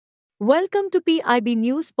Welcome to PIB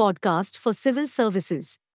News Podcast for Civil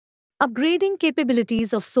Services. Upgrading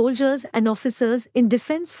capabilities of soldiers and officers in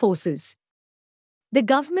defense forces. The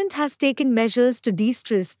government has taken measures to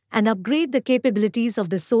de-stress and upgrade the capabilities of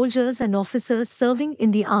the soldiers and officers serving in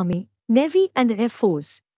the Army, Navy and Air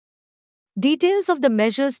Force. Details of the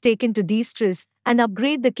measures taken to de-stress and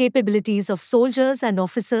upgrade the capabilities of soldiers and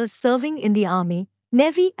officers serving in the Army,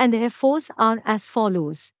 Navy and Air Force are as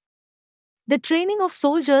follows. The training of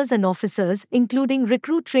soldiers and officers, including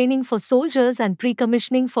recruit training for soldiers and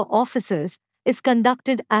pre-commissioning for officers, is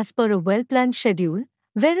conducted as per a well-planned schedule,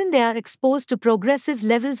 wherein they are exposed to progressive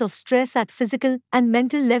levels of stress at physical and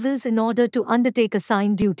mental levels in order to undertake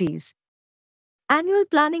assigned duties. Annual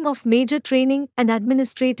planning of major training and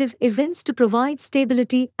administrative events to provide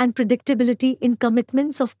stability and predictability in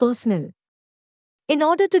commitments of personnel. In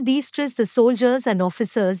order to de-stress the soldiers and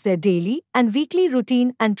officers, their daily and weekly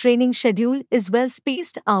routine and training schedule is well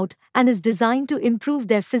spaced out and is designed to improve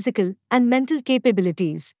their physical and mental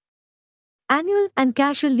capabilities. Annual and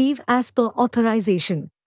casual leave as per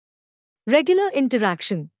authorization. Regular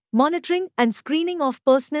interaction, monitoring and screening of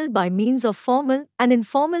personnel by means of formal and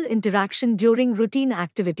informal interaction during routine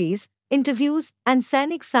activities, interviews and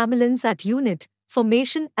scenic surveillance at unit,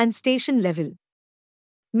 formation and station level.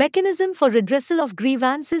 Mechanism for redressal of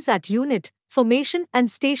grievances at unit, formation and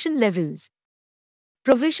station levels.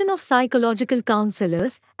 Provision of psychological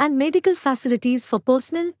counselors and medical facilities for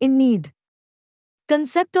personnel in need.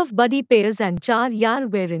 Concept of buddy pairs and char yar,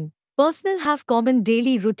 wherein personnel have common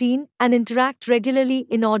daily routine and interact regularly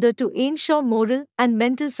in order to ensure moral and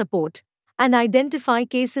mental support, and identify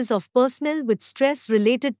cases of personnel with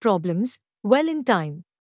stress-related problems well in time.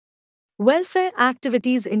 Welfare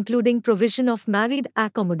activities including provision of married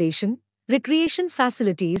accommodation, recreation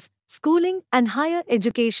facilities, schooling and higher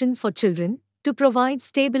education for children, to provide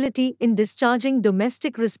stability in discharging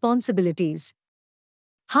domestic responsibilities.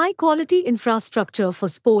 High-quality infrastructure for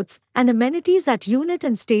sports and amenities at unit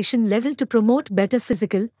and station level to promote better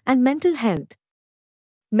physical and mental health.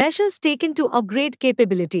 Measures taken to upgrade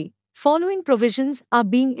capability. Following provisions are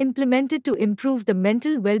being implemented to improve the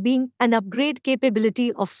mental well-being and upgrade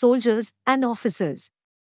capability of soldiers and officers.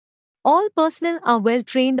 All personnel are well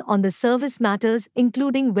trained on the service matters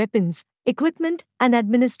including weapons, equipment and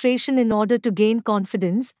administration in order to gain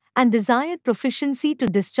confidence and desired proficiency to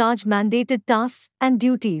discharge mandated tasks and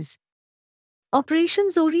duties.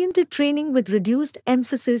 Operations-oriented training with reduced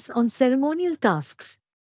emphasis on ceremonial tasks.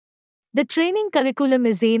 The training curriculum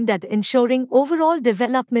is aimed at ensuring overall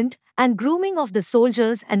development and grooming of the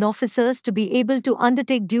soldiers and officers to be able to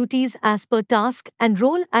undertake duties as per task and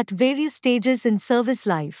role at various stages in service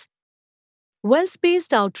life.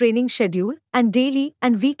 Well-spaced out training schedule and daily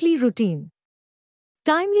and weekly routine.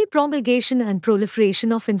 Timely promulgation and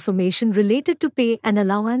proliferation of information related to pay and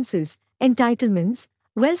allowances, entitlements,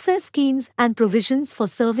 welfare schemes and provisions for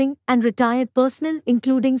serving and retired personnel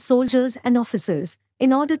including soldiers and officers,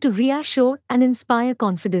 in order to reassure and inspire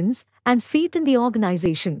confidence and faith in the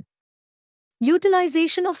organization.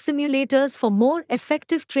 Utilization of simulators for more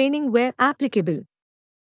effective training where applicable.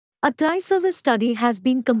 A tri-service study has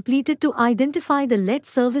been completed to identify the lead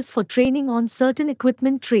service for training on certain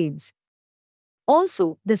equipment trades.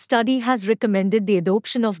 Also, the study has recommended the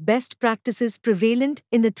adoption of best practices prevalent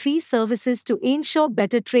in the three services to ensure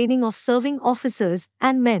better training of serving officers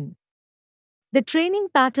and men. The training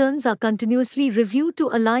patterns are continuously reviewed to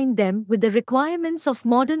align them with the requirements of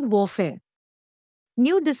modern warfare.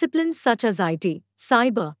 New disciplines such as IT,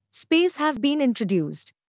 cyber, space have been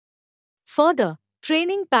introduced. Further,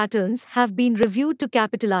 training patterns have been reviewed to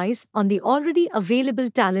capitalize on the already available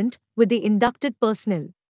talent with the inducted personnel.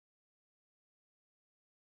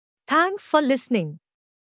 Thanks for listening.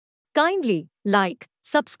 Kindly like,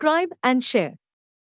 subscribe and share.